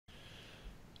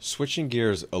Switching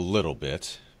gears a little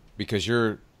bit, because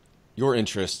your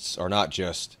interests are not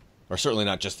just, or certainly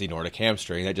not just the Nordic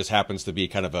hamstring. That just happens to be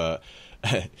kind of a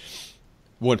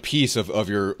one piece of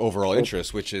your overall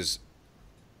interest, which is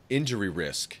injury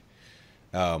risk,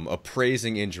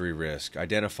 appraising injury risk,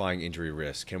 identifying injury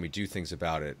risk. Can we do things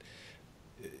about it?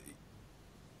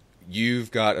 You've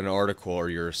got an article, or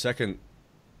your second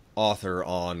author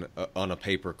on a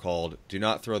paper called "Do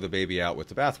Not Throw the Baby Out with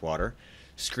the Bathwater."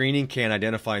 Screening can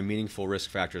identify meaningful risk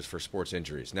factors for sports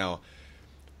injuries. Now,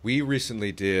 we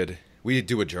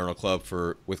do a journal club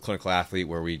with ClinicalAthlete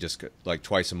where we just, like,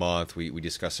 twice a month we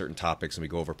discuss certain topics and we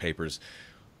go over papers.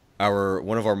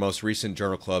 One of our most recent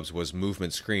journal clubs was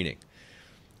movement screening,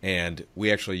 and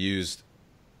we actually used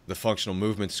the functional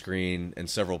movement screen and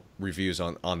several reviews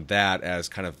on that as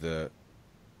kind of the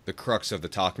crux of the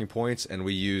talking points. And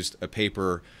we used a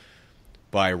paper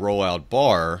by Roald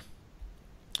Bahr,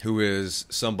 who is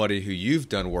somebody who you've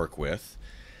done work with,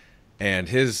 and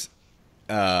his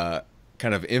kind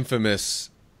of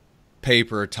infamous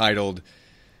paper titled,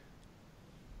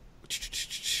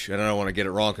 I don't want to get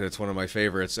it wrong because it's one of my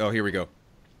favorites. Oh, here we go.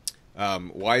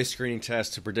 Why screening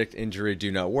tests to predict injury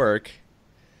do not work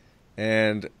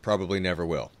and probably never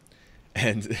will.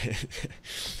 And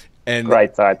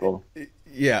Great title.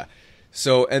 Yeah.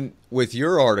 So, and with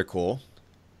your article,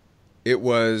 it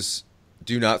was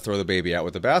 "Do not throw the baby out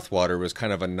with the bathwater" was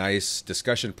kind of a nice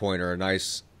discussion point, or a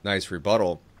nice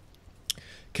rebuttal.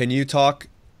 Can you talk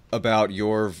about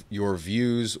your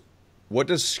views? What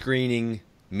does screening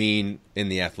mean in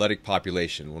the athletic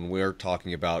population when we're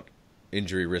talking about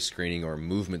injury risk screening or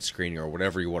movement screening or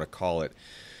whatever you want to call it?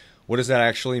 What does that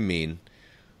actually mean?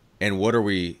 And what are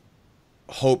we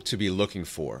hope to be looking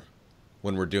for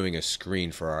when we're doing a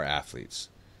screen for our athletes?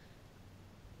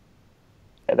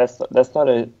 Yeah, that's not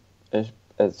a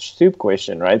soup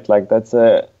question, right? Like that's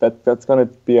going to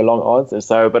be a long answer.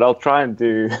 So, but I'll try and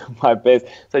do my best.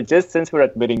 So, just since we're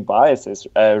admitting biases,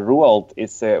 Roald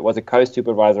was a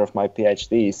co-supervisor of my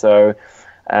PhD. So,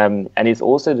 and he's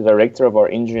also the director of our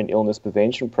injury and illness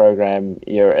prevention program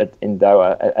here in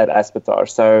Doha at Aspetar.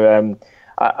 So,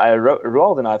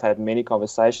 Roald and I have had many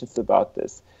conversations about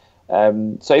this.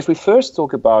 So, if we first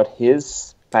talk about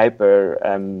his paper,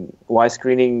 why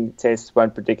screening tests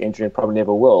won't predict injury and probably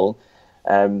never will.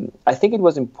 I think it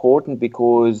was important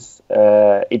because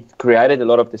it created a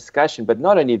lot of discussion, but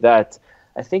not only that,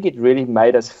 I think it really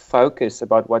made us focus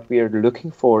about what we are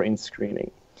looking for in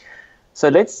screening. So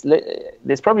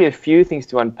there's probably a few things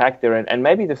to unpack there, and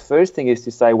maybe the first thing is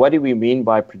to say, what do we mean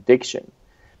by prediction?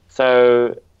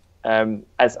 So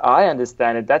as I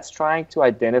understand it, that's trying to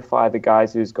identify the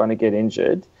guys who's going to get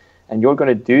injured, and you're going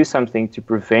to do something to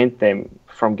prevent them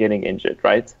from getting injured,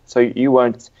 right? So you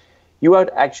won't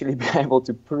actually be able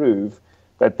to prove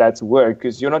that that's work,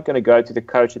 because you're not going to go to the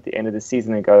coach at the end of the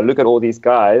season and go, look at all these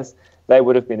guys, they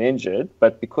would have been injured,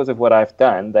 but because of what I've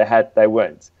done, they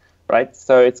weren't, right?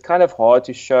 So it's kind of hard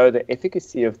to show the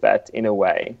efficacy of that in a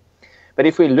way. But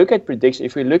if we look at prediction,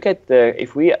 if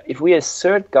we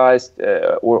assert guys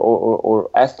or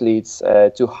athletes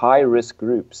to high risk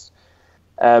groups,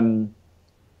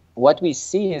 what we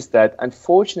see is that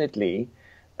unfortunately,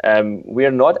 we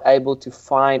are not able to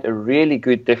find a really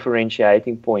good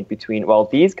differentiating point between, well,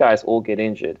 these guys all get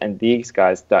injured and these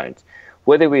guys don't.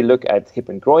 Whether we look at hip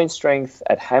and groin strength,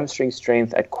 at hamstring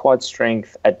strength, at quad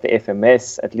strength, at the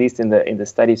FMS, at least in the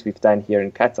studies we've done here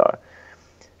in Qatar.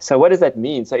 So what does that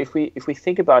mean? So if we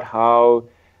think about how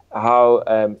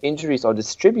injuries are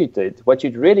distributed, what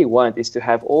you'd really want is to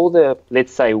have all the,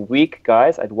 let's say, weak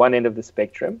guys at one end of the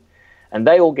spectrum, and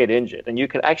they all get injured. And you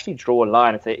can actually draw a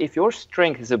line and say, if your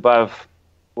strength is above,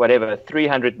 whatever,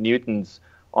 300 newtons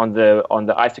on the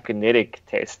isokinetic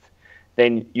test,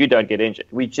 then you don't get injured.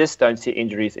 We just don't see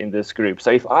injuries in this group.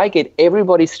 So if I get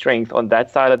everybody's strength on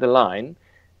that side of the line,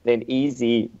 then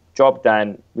easy, job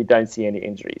done, we don't see any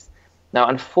injuries. Now,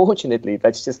 unfortunately,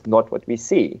 that's just not what we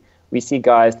see. We see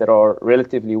guys that are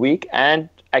relatively weak and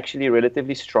actually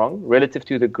relatively strong relative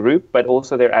to the group, but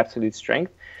also their absolute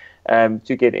strength,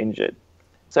 to get injured.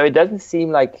 So it doesn't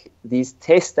seem like these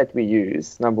tests that we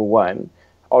use, number one,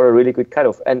 are a really good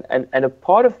cutoff. And a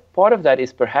part of that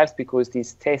is perhaps because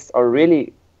these tests are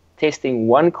really testing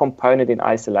one component in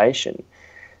isolation.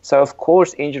 So of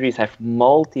course injuries have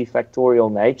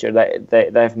multifactorial nature.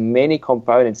 They have many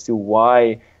components to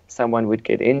why someone would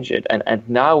get injured. And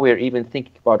now we're even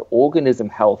thinking about organism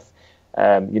health,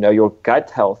 your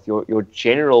gut health, your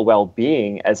general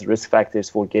well-being as risk factors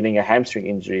for getting a hamstring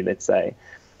injury, let's say.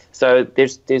 So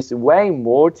there's way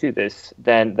more to this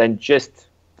than just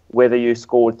whether you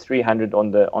scored 300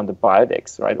 on the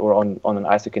Biodex, right, or on an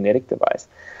isokinetic device.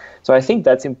 So I think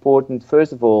that's important,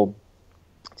 first of all,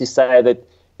 to say that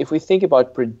if we think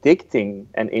about predicting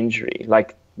an injury,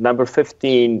 like number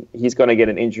 15, he's going to get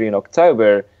an injury in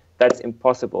October, that's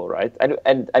impossible, right?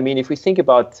 And I mean, if we think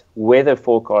about weather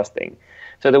forecasting,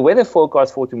 so the weather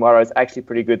forecast for tomorrow is actually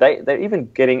pretty good. They're even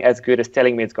getting as good as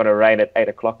telling me it's going to rain at 8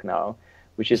 o'clock now,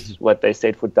 which is what they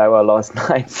said for Doha last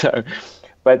night. So,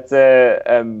 but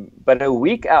a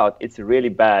week out, it's really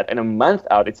bad, and a month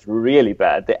out, it's really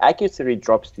bad. The accuracy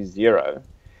drops to 0.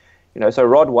 So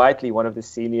Rod Whiteley, one of the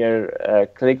senior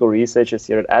clinical researchers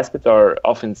here at Aspetar,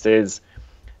 often says,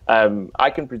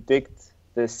 I can predict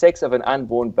the sex of an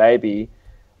unborn baby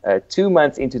 2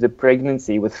 months into the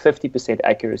pregnancy with 50%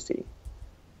 accuracy,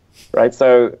 right?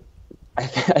 So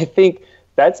I think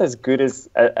that's as good as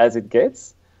it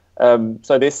gets.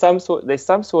 So there's some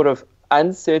sort of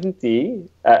uncertainty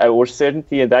or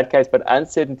certainty in that case, but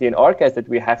uncertainty in our case that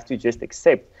we have to just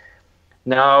accept.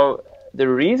 Now, the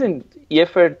reason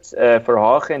Evert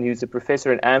Verhagen, who's a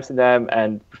professor in Amsterdam,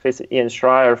 and Professor Ian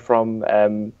Schreier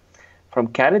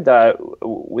from Canada,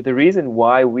 with the reason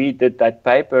why we did that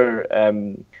paper,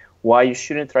 why you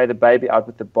shouldn't throw the baby out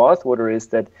with the bathwater, is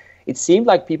that it seemed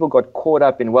like people got caught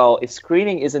up in, well, if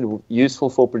screening isn't useful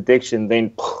for prediction,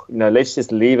 then let's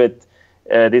just leave it.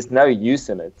 There's no use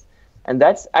in it. And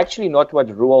that's actually not what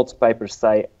Roald's papers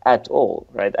say at all,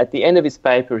 right? At the end of his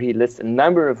paper, he lists a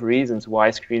number of reasons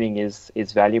why screening is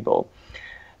valuable.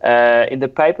 In the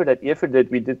paper that Evert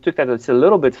did, took that a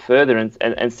little bit further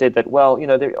and said that, well,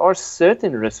 there are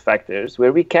certain risk factors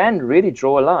where we can really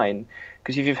draw a line.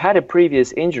 Because if you've had a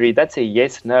previous injury, that's a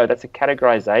yes, no, that's a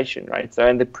categorization, right? So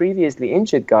in the previously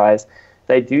injured guys,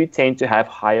 they do tend to have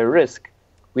higher risk.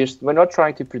 We're not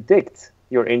trying to predict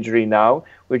your injury now.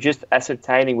 We're just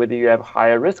ascertaining whether you have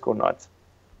higher risk or not.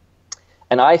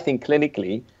 And I think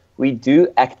clinically, we do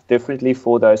act differently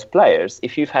for those players.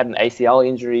 If you've had an ACL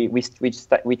injury,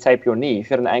 we tape your knee. If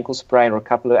you had an ankle sprain or a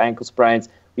couple of ankle sprains,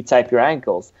 we tape your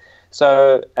ankles.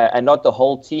 So, and not the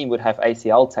whole team would have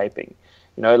ACL taping.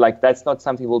 That's not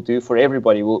something we'll do for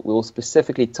everybody. We'll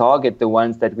specifically target the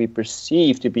ones that we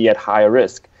perceive to be at higher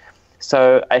risk.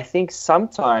 So I think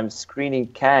sometimes screening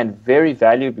can very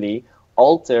valuably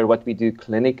alter what we do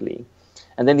clinically.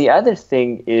 And then the other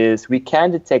thing is we can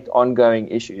detect ongoing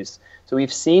issues. So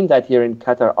we've seen that here in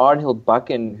Qatar. Arnhild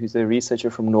Bakken, who's a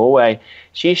researcher from Norway,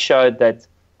 she showed that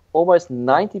almost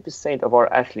 90% of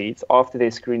our athletes after their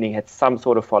screening had some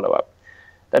sort of follow-up.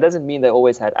 That doesn't mean they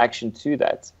always had action to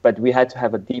that, but we had to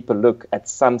have a deeper look at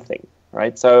something,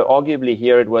 right? So arguably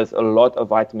here it was a lot of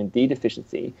vitamin D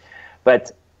deficiency.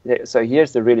 But so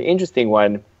here's the really interesting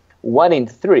one. 1 in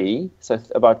 3, so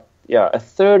about a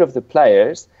third of the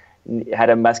players had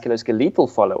a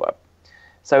musculoskeletal follow-up.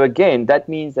 So again, that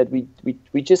means that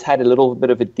we just had a little bit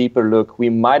of a deeper look. We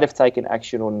might have taken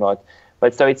action or not.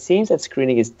 But so it seems that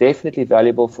screening is definitely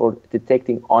valuable for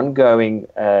detecting ongoing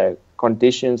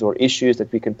conditions or issues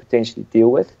that we can potentially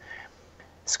deal with.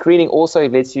 Screening also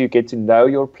lets you get to know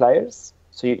your players.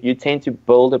 So you tend to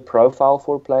build a profile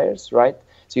for players, right?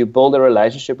 So you build a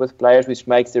relationship with players, which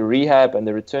makes the rehab and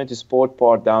the return to sport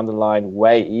part down the line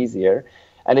way easier.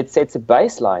 And it sets a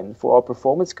baseline for our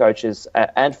performance coaches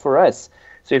and for us.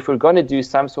 So if we're going to do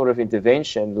some sort of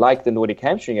intervention like the Nordic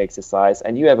hamstring exercise,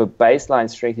 and you have a baseline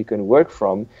strength you can work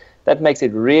from, that makes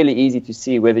it really easy to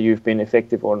see whether you've been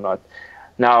effective or not.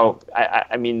 Now,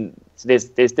 I mean, there's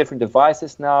different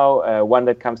devices now. One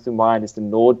that comes to mind is the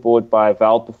Nordboard by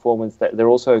Valve Performance. They're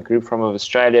also a group from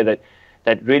Australia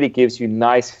that really gives you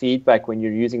nice feedback when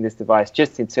you're using this device,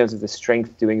 just in terms of the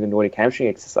strength doing the Nordic hamstring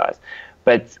exercise.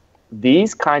 But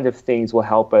these kind of things will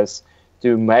help us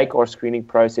to make our screening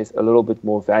process a little bit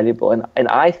more valuable. And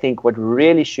I think what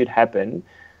really should happen,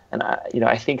 and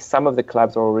I think some of the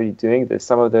clubs are already doing this,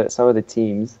 some of the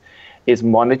teams, is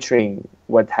monitoring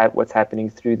what's happening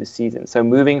through the season. So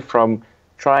moving from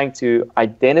trying to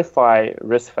identify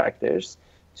risk factors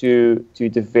to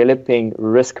developing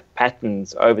risk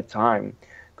patterns over time.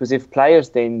 Because if players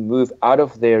then move out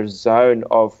of their zone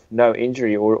of no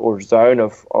injury or zone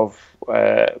of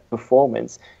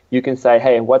performance, you can say,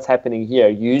 hey, what's happening here?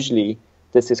 Usually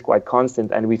this is quite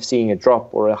constant and we've seen a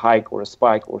drop or a hike or a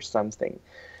spike or something.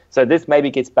 So this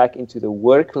maybe gets back into the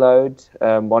workload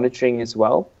monitoring as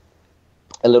well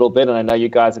a little bit. And I know you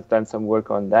guys have done some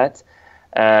work on that.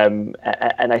 And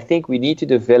I think we need to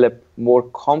develop more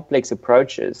complex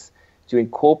approaches to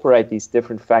incorporate these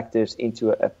different factors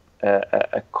into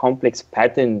a complex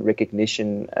pattern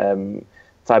recognition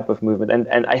type of movement.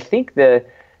 And I think the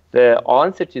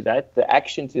answer to that, the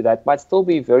action to that, might still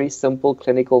be very simple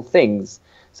clinical things.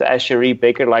 So as Cherie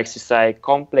Becker likes to say,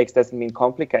 complex doesn't mean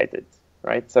complicated,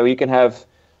 right? So you can have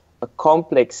a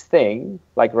complex thing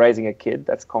like raising a kid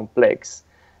that's complex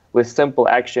with simple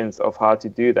actions of how to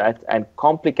do that, and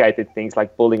complicated things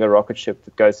like building a rocket ship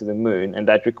that goes to the moon, and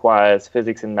that requires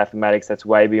physics and mathematics that's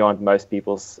way beyond most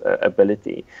people's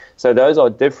ability. So those are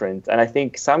different, and I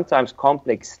think sometimes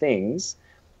complex things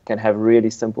can have really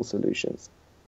simple solutions.